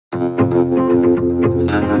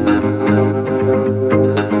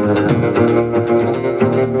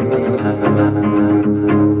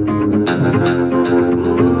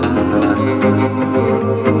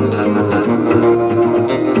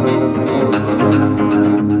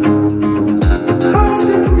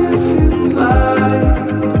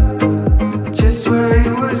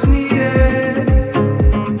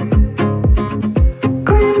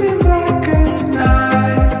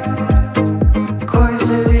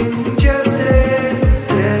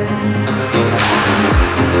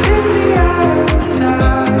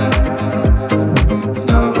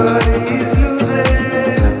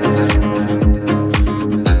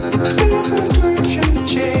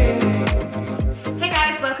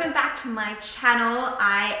my channel.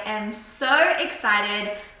 I am so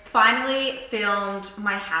excited. Finally filmed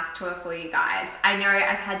my house tour for you guys. I know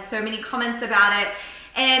I've had so many comments about it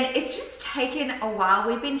and it's just taken a while.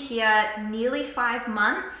 We've been here nearly 5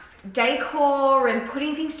 months. Decor and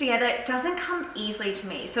putting things together doesn't come easily to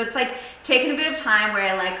me. So it's like taking a bit of time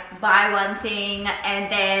where I like buy one thing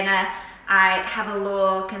and then I have a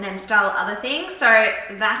look and then style other things. So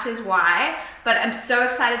that is why, but I'm so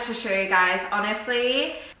excited to show you guys.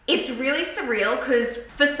 Honestly, it's really surreal because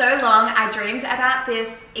for so long I dreamed about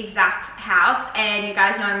this exact house, and you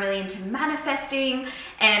guys know I'm really into manifesting,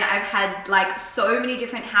 and I've had like so many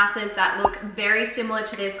different houses that look very similar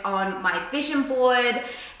to this on my vision board.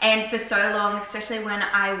 And for so long, especially when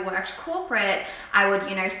I worked corporate, I would,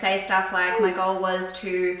 you know, say stuff like my goal was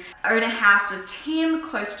to own a house with Tim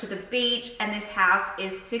close to the beach, and this house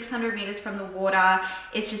is 600 meters from the water.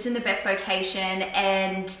 It's just in the best location.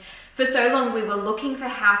 And for so long, we were looking for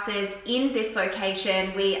houses in this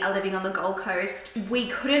location. We are living on the Gold Coast. We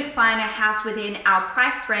couldn't find a house within our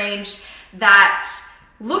price range that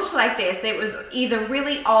looked like this. It was either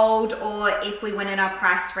really old, or if we went in our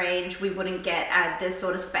price range, we wouldn't get this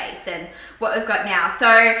sort of space and what we've got now. So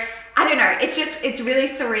I don't know, it's really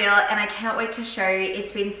surreal, and I can't wait to show you.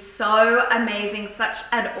 It's been so amazing, such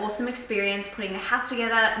an awesome experience putting the house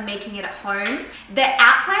together, making it at home. The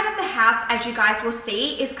outside of the house, as you guys will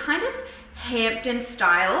see, is kind of Hampton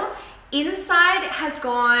style. Inside has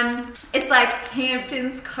gone, it's like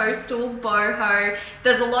Hamptons, coastal, boho.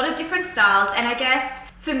 There's a lot of different styles, and I guess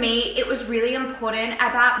for me, it was really important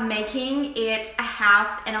about making it a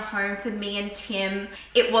house and a home for me and Tim.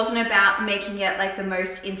 It wasn't about making it like the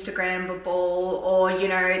most Instagrammable or, you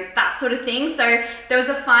know, that sort of thing. So there was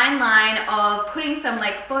a fine line of putting some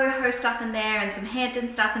like boho stuff in there and some Hampton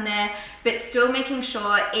stuff in there, but still making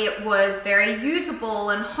sure it was very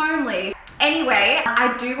usable and homely. Anyway,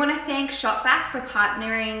 I do want to thank Shopback for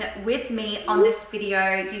partnering with me on this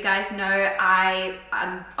video. You guys know I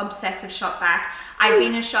am obsessed with Shopback. I've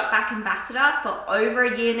been a Shopback ambassador for over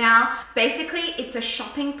a year now. Basically, it's a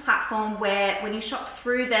shopping platform where when you shop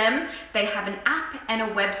through them, they have an app and a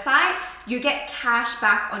website. You get cash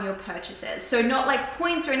back on your purchases. So not like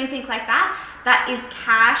points or anything like that. That is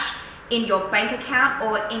cash in your bank account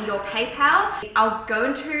or in your PayPal. I'll go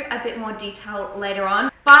into a bit more detail later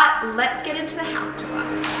on, but let's get into the house tour.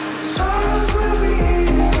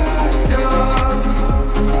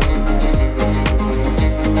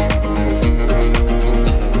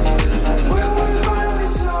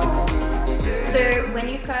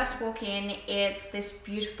 First walk in, it's this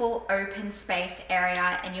beautiful open space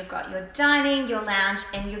area, and you've got your dining, your lounge,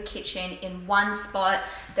 and your kitchen in one spot.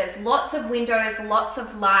 There's lots of windows, lots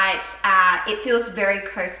of light. It feels very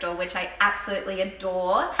coastal, which I absolutely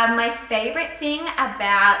adore. My favorite thing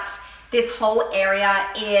about this whole area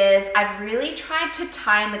is I've really tried to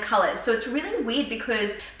tie in the colors. So it's really weird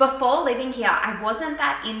because before living here, I wasn't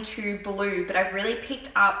that into blue, but I've really picked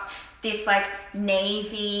up this like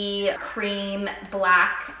navy, cream,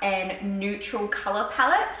 black, and neutral color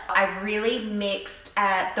palette. I've really mixed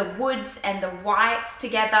the woods and the whites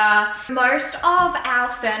together. Most of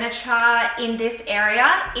our furniture in this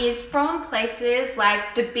area is from places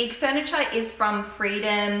like the big furniture is from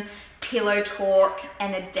Freedom, Pillow Talk,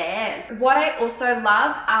 and Adair's. What I also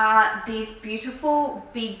love are these beautiful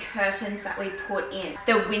big curtains that we put in.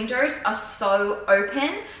 The windows are so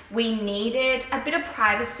open. We needed a bit of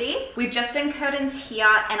privacy. We've just done curtains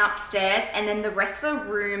here and upstairs, and then the rest of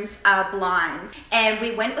the rooms are blinds. And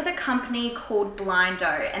we went with a company called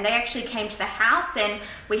Blindo, and they actually came to the house and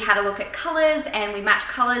we had a look at colors and we matched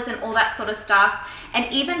colors and all that sort of stuff.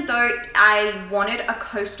 And even though I wanted a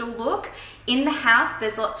coastal look, in the house,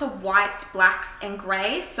 there's lots of whites, blacks, and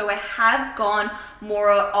grays. So I have gone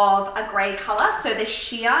more of a gray color. So the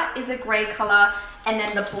sheer is a gray color, and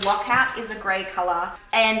then the Blockout is a gray color.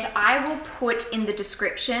 And I will put in the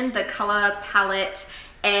description the color palette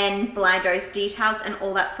and Blindo's details and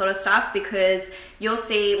all that sort of stuff, because you'll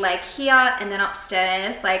see like here and then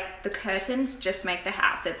upstairs, like the curtains just make the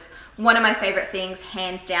house. It's one of my favorite things,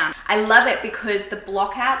 hands down. I love it because the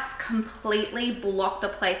Blockouts completely block the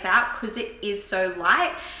place out because it is so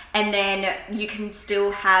light, and then you can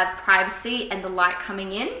still have privacy and the light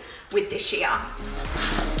coming in with the sheer.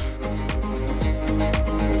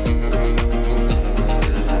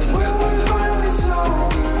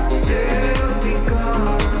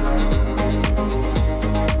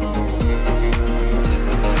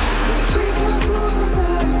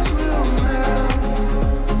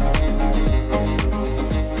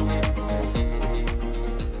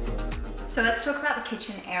 So let's talk about the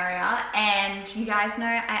kitchen area. And and you guys know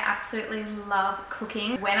I absolutely love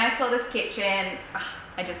cooking. When I saw this kitchen,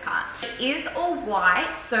 I just can't. It is all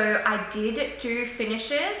white, so I did do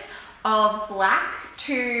finishes of black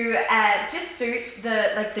to just suit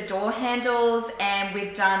the door handles, and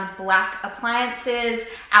we've done black appliances.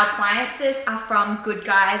 Our appliances are from Good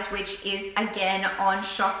Guys, which is again on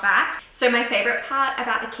Shopback. So my favorite part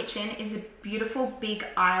about the kitchen is the beautiful big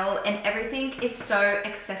aisle, and everything is so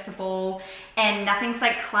accessible and nothing's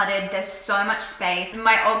like cluttered. There's so much space.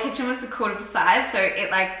 My old kitchen was the quarter of a size, so it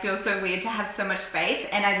like feels so weird to have so much space,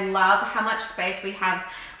 and I love how much space we have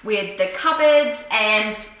with the cupboards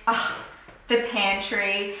and the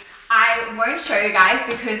pantry. I won't show you guys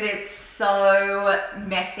because it's so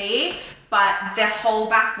messy, but the whole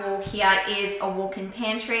back wall here is a walk-in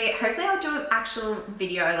pantry. Hopefully I'll do an actual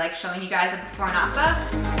video like showing you guys a before and after.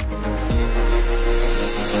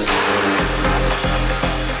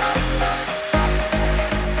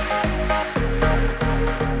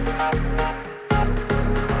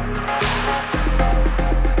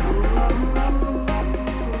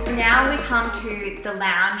 Now we come to the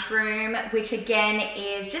lounge room, which again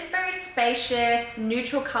is just very spacious,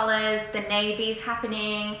 neutral colors, the navy's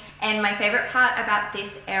happening. And my favorite part about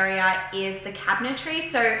this area is the cabinetry.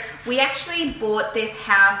 So we actually bought this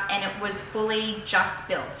house and it was fully just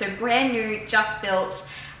built. So brand new, just built.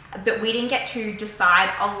 But we didn't get to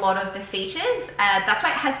decide a lot of the features. That's why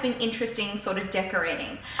it has been interesting sort of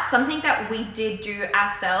decorating. Something that we did do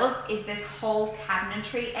ourselves is this whole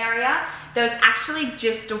cabinetry area. There was actually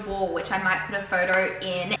just a wall, which I might put a photo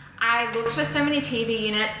in. I looked for so many TV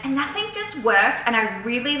units and nothing just worked, and I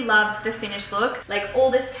really loved the finished look. Like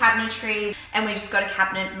all this cabinetry, and we just got a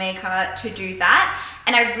cabinet maker to do that.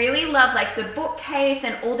 And I really love like the bookcase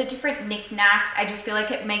and all the different knickknacks. I just feel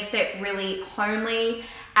like it makes it really homely.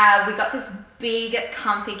 We got this big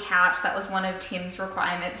comfy couch. That was one of Tim's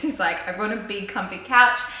requirements. He's like, I want a big comfy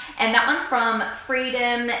couch. And that one's from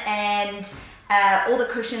Freedom, and all the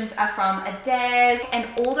cushions are from Adair's, and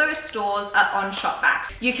all those stores are on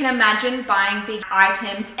Shopback. You can imagine buying big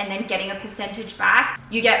items and then getting a percentage back.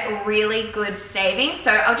 You get really good savings.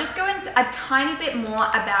 So I'll just go into a tiny bit more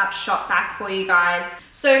about Shopback for you guys.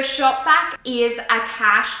 So Shopback is a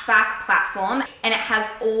cashback platform, and it has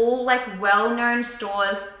all like well-known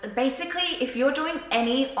stores. Basically, if you're doing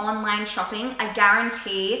any online shopping, I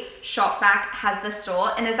guarantee Shopback has the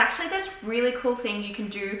store. And there's actually this really cool thing you can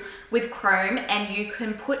do with Chrome, and you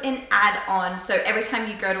can put an ad on. So every time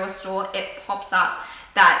you go to a store, it pops up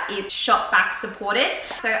that it's Shopback supported.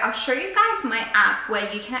 So I'll show you guys my app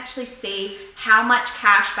where you can actually see how much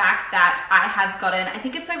cash back that I have gotten. I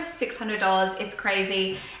think it's over $600, it's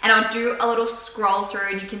crazy. And I'll do a little scroll through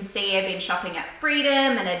and you can see I've been shopping at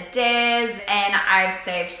Freedom and Adair's, and I've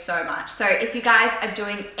saved so much. So if you guys are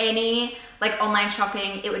doing any like online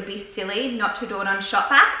shopping, it would be silly not to do it on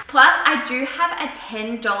Shopback. Plus, I do have a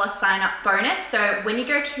 $10 sign up bonus. So when you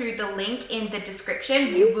go to the link in the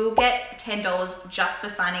description, you will get $10 just for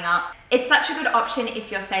signing up. It's such a good option if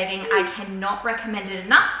you're saving. I cannot recommend it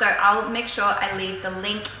enough. So I'll make sure I leave the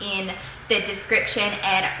link in the description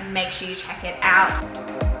and make sure you check it out.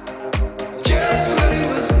 Just what it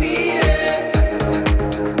was needed.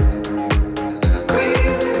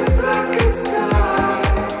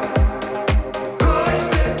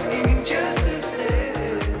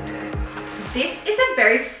 This is a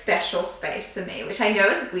very special space for me, which I know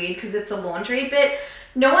is weird because it's a laundry, but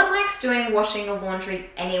no one likes doing washing or laundry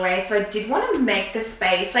anyway, so I did want to make the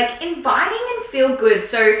space like inviting and feel good.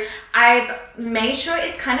 So I've made sure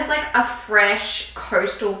it's kind of like a fresh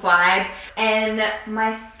coastal vibe. And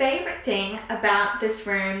my favorite thing about this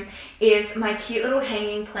room is my cute little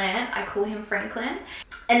hanging plant. I call him Franklin.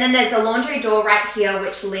 And then there's a laundry door right here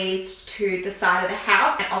which leads to the side of the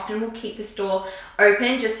house. I often will keep this door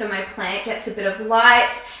open just so my plant gets a bit of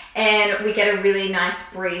light and we get a really nice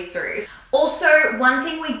breeze through. Also, one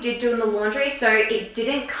thing we did do in the laundry, so it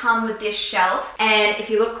didn't come with this shelf, and if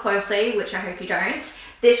you look closely, which I hope you don't,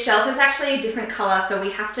 this shelf is actually a different color, so we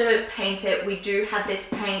have to paint it. We do have this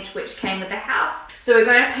paint which came with the house, so we're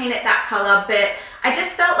going to paint it that color, but I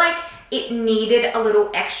just felt like it needed a little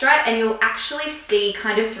extra, and you'll actually see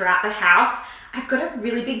kind of throughout the house, I've got a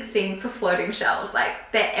really big thing for floating shelves. Like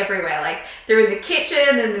they're everywhere. Like they're in the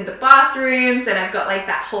kitchen and in the bathrooms, and I've got like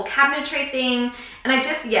that whole cabinetry thing. And I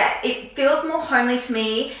just, yeah, it feels more homely to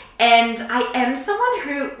me. And I am someone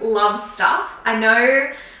who loves stuff. I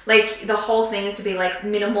know like the whole thing is to be like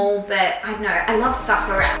minimal, but I don't know, I love stuff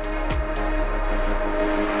around.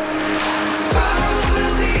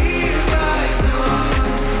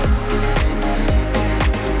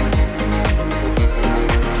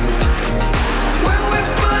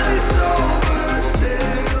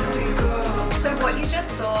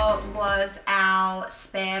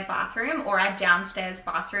 our downstairs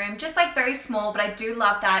bathroom. Just like very small, but I do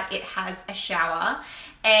love that it has a shower.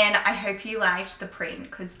 And I hope you liked the print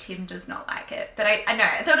because Tim does not like it. But I know,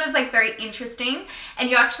 I thought it was like very interesting.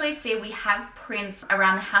 And you actually see we have prints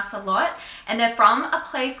around the house a lot. And they're from a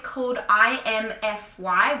place called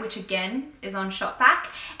IMFY, which again is on Shopback.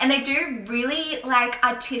 And they do really like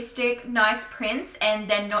artistic, nice prints, and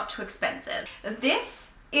they're not too expensive.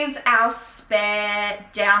 This is our spare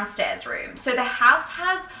downstairs room. So the house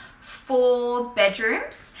has 4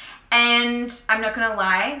 bedrooms. And I'm not gonna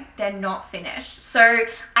lie, they're not finished. So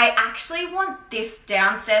I actually want this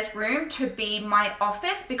downstairs room to be my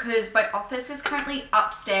office because my office is currently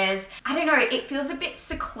upstairs. I don't know, it feels a bit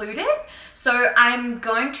secluded. So I'm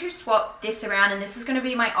going to swap this around and this is gonna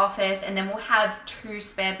be my office, and then we'll have 2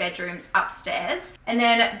 spare bedrooms upstairs. And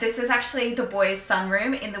then this is actually the boys'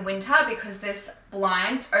 sunroom in the winter because this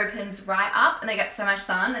blind opens right up and they get so much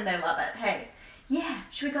sun and they love it. Hey, yeah,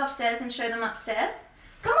 should we go upstairs and show them upstairs?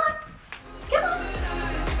 Come on, come on.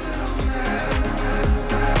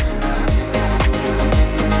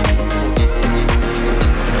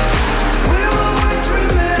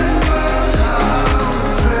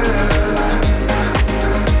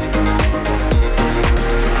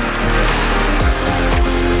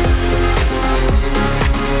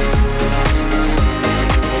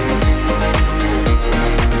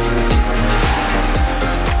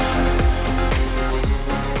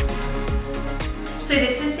 So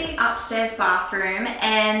this is the upstairs bathroom,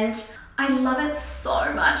 and I love it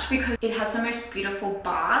so much because it has the most beautiful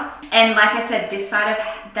bath. And like I said, this side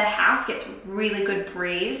of the house gets really good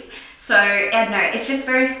breeze. So I don't know, it's just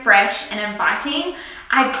very fresh and inviting.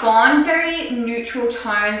 I've gone very neutral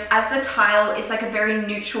tones as the tile is like a very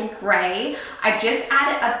neutral gray. I just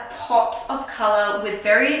added a pops of color with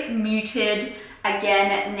very muted,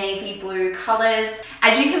 again, navy blue colors.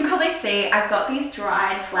 As you can probably see, I've got these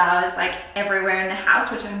dried flowers like everywhere in the house,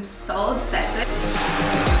 which I'm so obsessed with.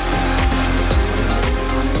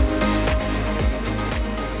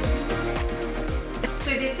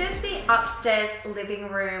 So this is the upstairs living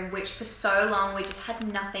room, which for so long we just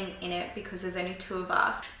had nothing in it because there's only 2 of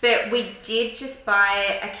us. But we did just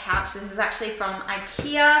buy a couch. This is actually from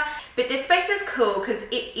IKEA. But this space is cool because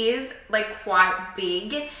it is like quite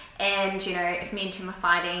big. And you know, if me and Tim are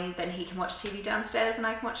fighting, then he can watch TV downstairs and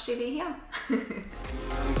I can watch TV here.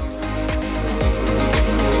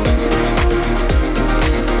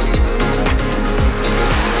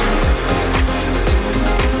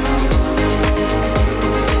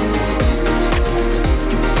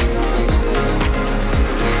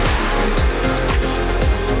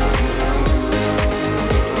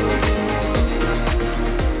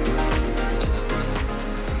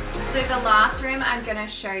 I'm gonna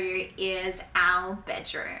show you is our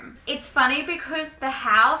bedroom. It's funny because the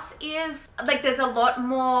house is like, there's a lot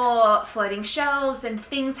more floating shelves and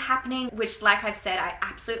things happening, which like I've said, I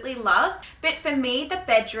absolutely love. But for me, the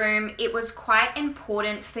bedroom, it was quite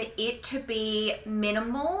important for it to be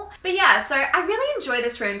minimal. But yeah, so I really enjoy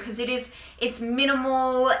this room because it's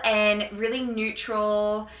minimal and really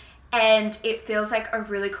neutral. And it feels like a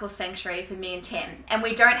really cool sanctuary for me and Tim. And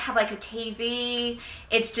we don't have like a TV.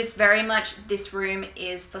 It's just very much, this room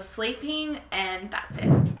is for sleeping and that's it.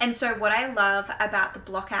 And so what I love about the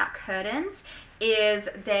Blockout curtains is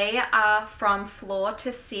they are from floor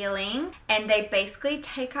to ceiling and they basically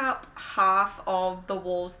take up half of the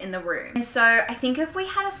walls in the room. And so I think if we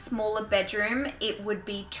had a smaller bedroom, it would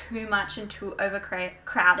be too much and too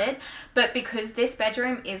overcrowded. But because this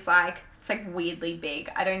bedroom is like, it's like weirdly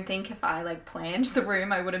big. I don't think if I like planned the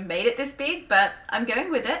room, I would have made it this big, but I'm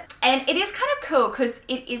going with it. And it is kind of cool because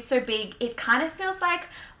it is so big. It kind of feels like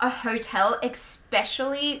a hotel,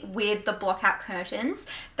 especially with the Blockout curtains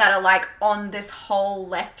that are like on this whole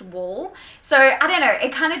left wall. So I don't know,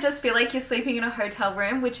 it kind of does feel like you're sleeping in a hotel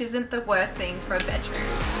room, which isn't the worst thing for a bedroom.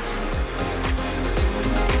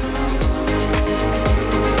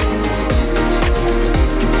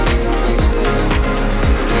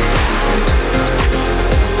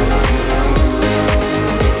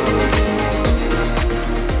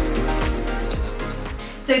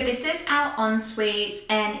 So this is our ensuite,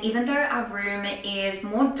 and even though our room is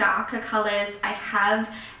more darker colors, I have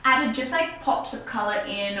added just like pops of color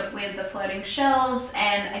in with the floating shelves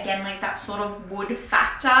and again like that sort of wood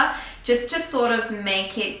factor, just to sort of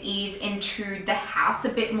make it ease into the house a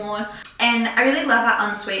bit more. And I really love our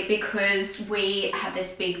ensuite because we have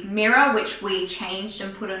this big mirror which we changed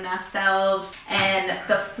and put on ourselves, and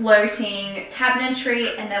the floating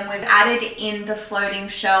cabinetry, and then we've added in the floating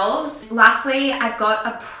shelves. Lastly, I've got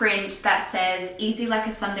a print that says easy like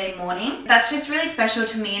a Sunday Sunday morning. That's just really special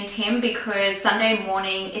to me and Tim because Sunday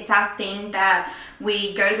morning, it's our thing that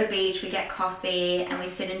we go to the beach, we get coffee, and we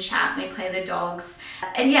sit and chat, and we play the dogs.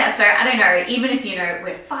 And yeah, so I don't know, even if, you know,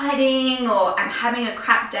 we're fighting or I'm having a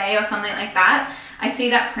crap day or something like that, I see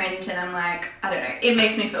that print and I'm like, I don't know, it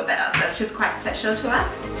makes me feel better. So it's just quite special to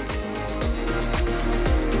us.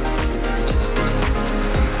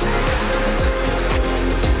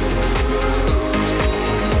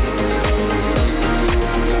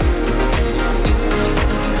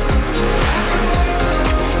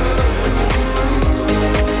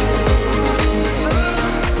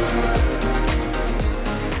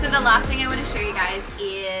 The last thing I want to show you guys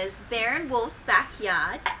is Bear and Wolf's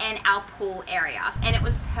backyard and our pool area. And it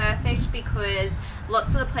was perfect because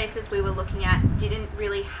lots of the places we were looking at didn't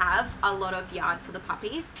really have a lot of yard for the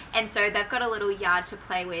puppies. And so they've got a little yard to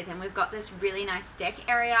play with, and we've got this really nice deck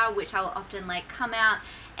area which I'll often like come out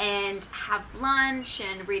and have lunch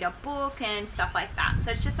and read a book and stuff like that.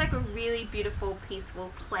 So it's just like a really beautiful,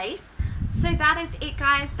 peaceful place. So that is it,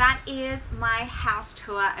 guys. That is my house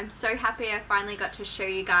tour. I'm so happy I finally got to show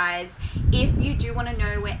you guys. If you do want to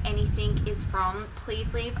know where anything is from,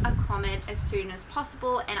 please leave a comment as soon as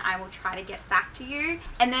possible and I will try to get back to you.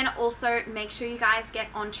 And then also make sure you guys get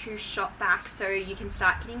onto Shopback so you can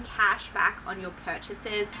start getting cash back on your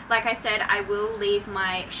purchases. Like I said, I will leave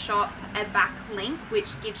my Shopback link,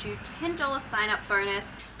 which gives you $10 sign up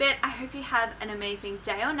bonus. But I hope you have an amazing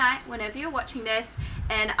day or night whenever you're watching this,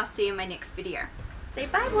 and I'll see you in my next video. Say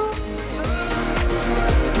bye, Wolf.